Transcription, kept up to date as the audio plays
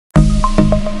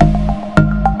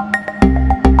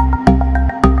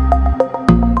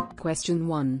Question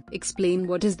 1. Explain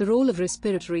what is the role of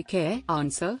respiratory care.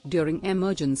 Answer. During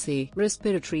emergency,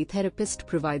 respiratory therapist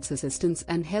provides assistance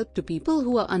and help to people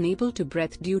who are unable to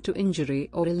breathe due to injury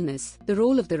or illness. The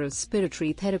role of the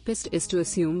respiratory therapist is to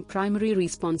assume primary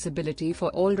responsibility for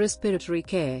all respiratory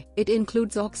care. It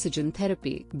includes oxygen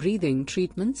therapy, breathing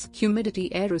treatments, humidity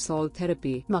aerosol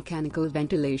therapy, mechanical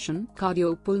ventilation,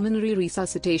 cardiopulmonary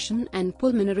resuscitation and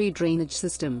pulmonary drainage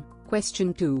system.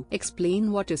 Question 2.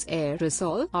 Explain what is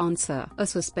aerosol. Answer. A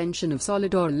suspension of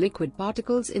solid or liquid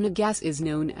particles in a gas is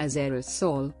known as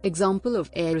aerosol. Example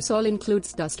of aerosol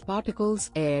includes dust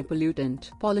particles, air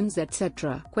pollutant, pollens,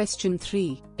 etc. Question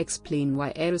 3. Explain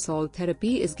why aerosol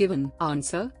therapy is given.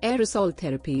 Answer. Aerosol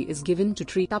therapy is given to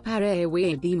treat upper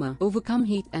airway edema, overcome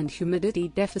heat and humidity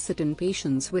deficit in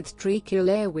patients with tracheal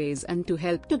airways and to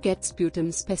help to get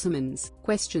sputum specimens.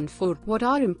 Question 4. What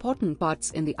are important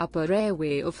parts in the upper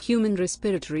airway of human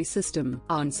respiratory system?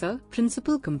 Answer.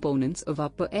 Principal components of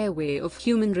upper airway of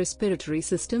human respiratory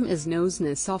system is nose,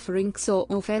 nasopharynx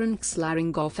or pharynx,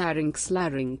 laryngopharynx,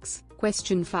 larynx.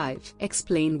 Question 5.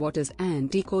 Explain what is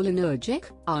anticholinergic.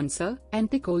 Answer.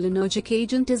 Anticholinergic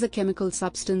agent is a chemical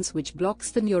substance which blocks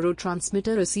the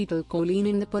neurotransmitter acetylcholine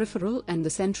in the peripheral and the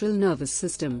central nervous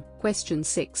system. Question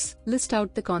 6. List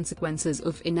out the consequences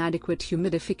of inadequate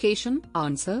humidification.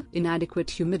 Answer. Inadequate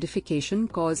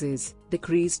humidification causes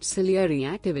decreased ciliary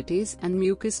activities and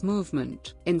mucus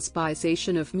movement,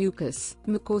 inspissation of mucus,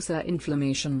 mucosa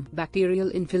inflammation, bacterial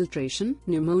infiltration,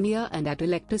 pneumonia and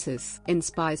atelectasis,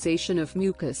 inspissation of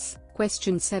mucus.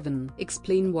 Question 7.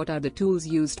 Explain what are the tools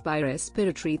used by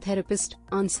respiratory therapist.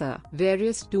 Answer.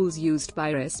 Various tools used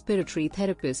by respiratory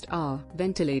therapist are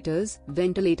ventilators.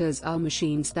 Ventilators are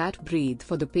machines that breathe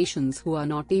for the patients who are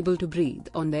not able to breathe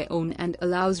on their own and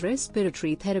allows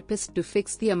respiratory therapist to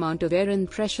fix the amount of air and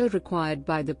pressure required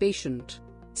by the patient.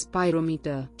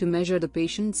 Spirometer. To measure the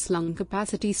patient's lung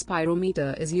capacity,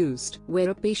 spirometer is used, where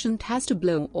a patient has to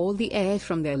blow all the air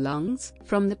from their lungs.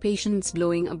 From the patient's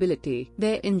blowing ability,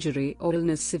 their injury or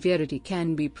illness severity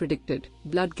can be predicted.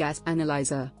 Blood gas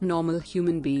analyzer. Normal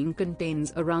human being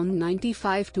contains around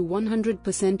 95 to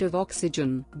 100% of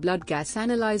oxygen. Blood gas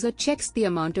analyzer checks the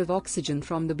amount of oxygen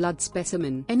from the blood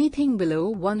specimen. Anything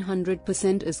below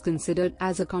 100% is considered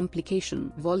as a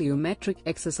complication. Volumetric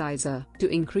exerciser. To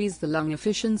increase the lung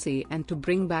efficiency and to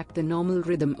bring back the normal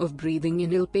rhythm of breathing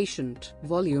in ill patient,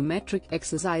 volumetric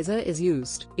exerciser is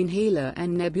used. Inhaler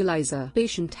and nebulizer.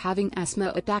 Patient having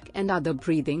asthma attack and other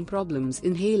breathing problems,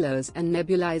 inhalers and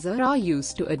nebulizer are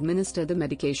used to administer the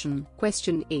medication.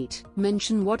 Question 8.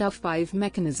 Mention what are 5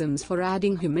 mechanisms for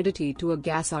adding humidity to a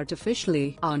gas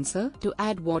artificially. Answer. To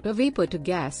add water vapor to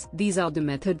gas, these are the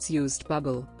methods used: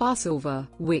 bubble, passover,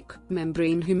 wick,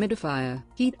 membrane humidifier,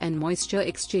 heat and moisture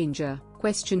exchanger.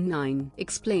 Question 9.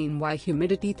 Explain why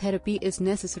humidity therapy is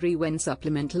necessary when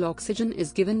supplemental oxygen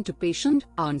is given to patient.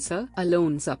 Answer.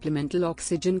 Alone supplemental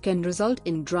oxygen can result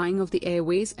in drying of the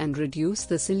airways and reduce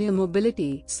the ciliary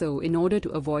mobility, so in order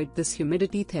to avoid this,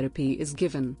 humidity therapy is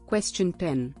given. Question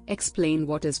 10. Explain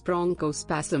what is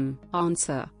bronchospasm.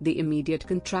 Answer. The immediate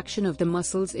contraction of the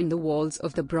muscles in the walls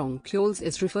of the bronchioles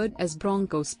is referred as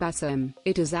bronchospasm.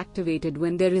 It is activated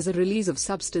when there is a release of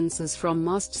substances from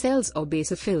mast cells or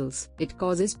basophils. It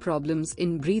causes problems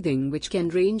in breathing which can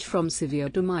range from severe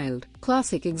to mild.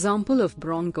 Classic example of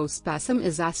bronchospasm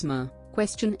is asthma.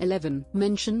 Question 11.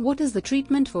 Mention what is the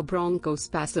treatment for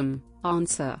bronchospasm.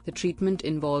 Answer. The treatment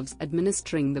involves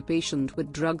administering the patient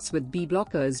with drugs with B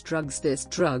blockers drugs. This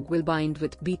drug will bind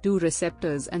with B2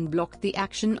 receptors and block the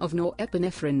action of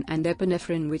norepinephrine and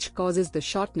epinephrine, which causes the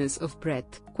shortness of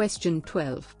breath. Question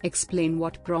 12. Explain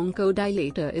what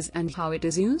bronchodilator is and how it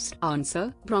is used.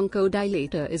 Answer.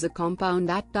 Bronchodilator is a compound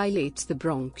that dilates the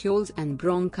bronchioles and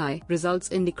bronchi, results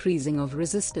in decreasing of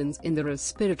resistance in the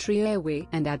respiratory airway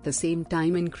and at the same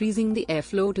time increasing the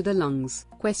airflow to the lungs.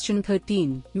 Question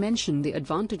 13. Mention the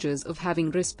advantages of having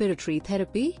respiratory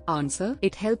therapy. Answer.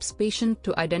 It helps patient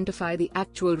to identify the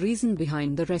actual reason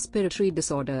behind the respiratory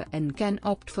disorder and can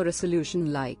opt for a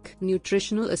solution like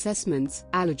nutritional assessments,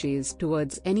 allergies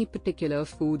towards any particular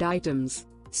food items,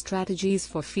 strategies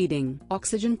for feeding,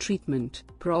 oxygen treatment,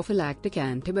 prophylactic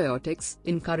antibiotics,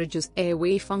 encourages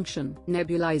airway function,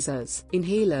 nebulizers,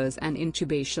 inhalers and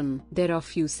intubation. There are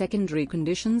few secondary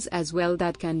conditions as well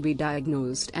that can be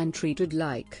diagnosed and treated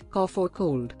like cough or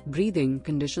cold, breathing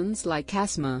conditions like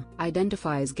asthma,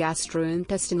 identifies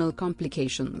gastrointestinal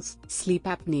complications, sleep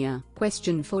apnea.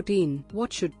 Question 14.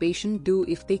 What should patient do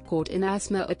if they caught an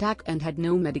asthma attack and had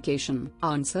no medication?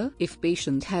 Answer. If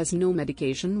patient has no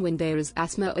medication when there is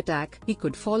asthma asthma attack, he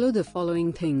could follow the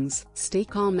following things. Stay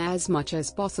calm as much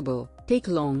as possible. Take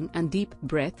long and deep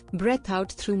breath. Breath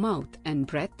out through mouth and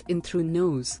breath in through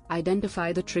nose.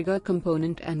 Identify the trigger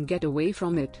component and get away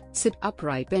from it. Sit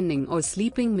upright. Bending or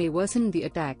sleeping may worsen the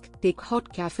attack. Take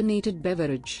hot caffeinated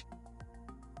beverage.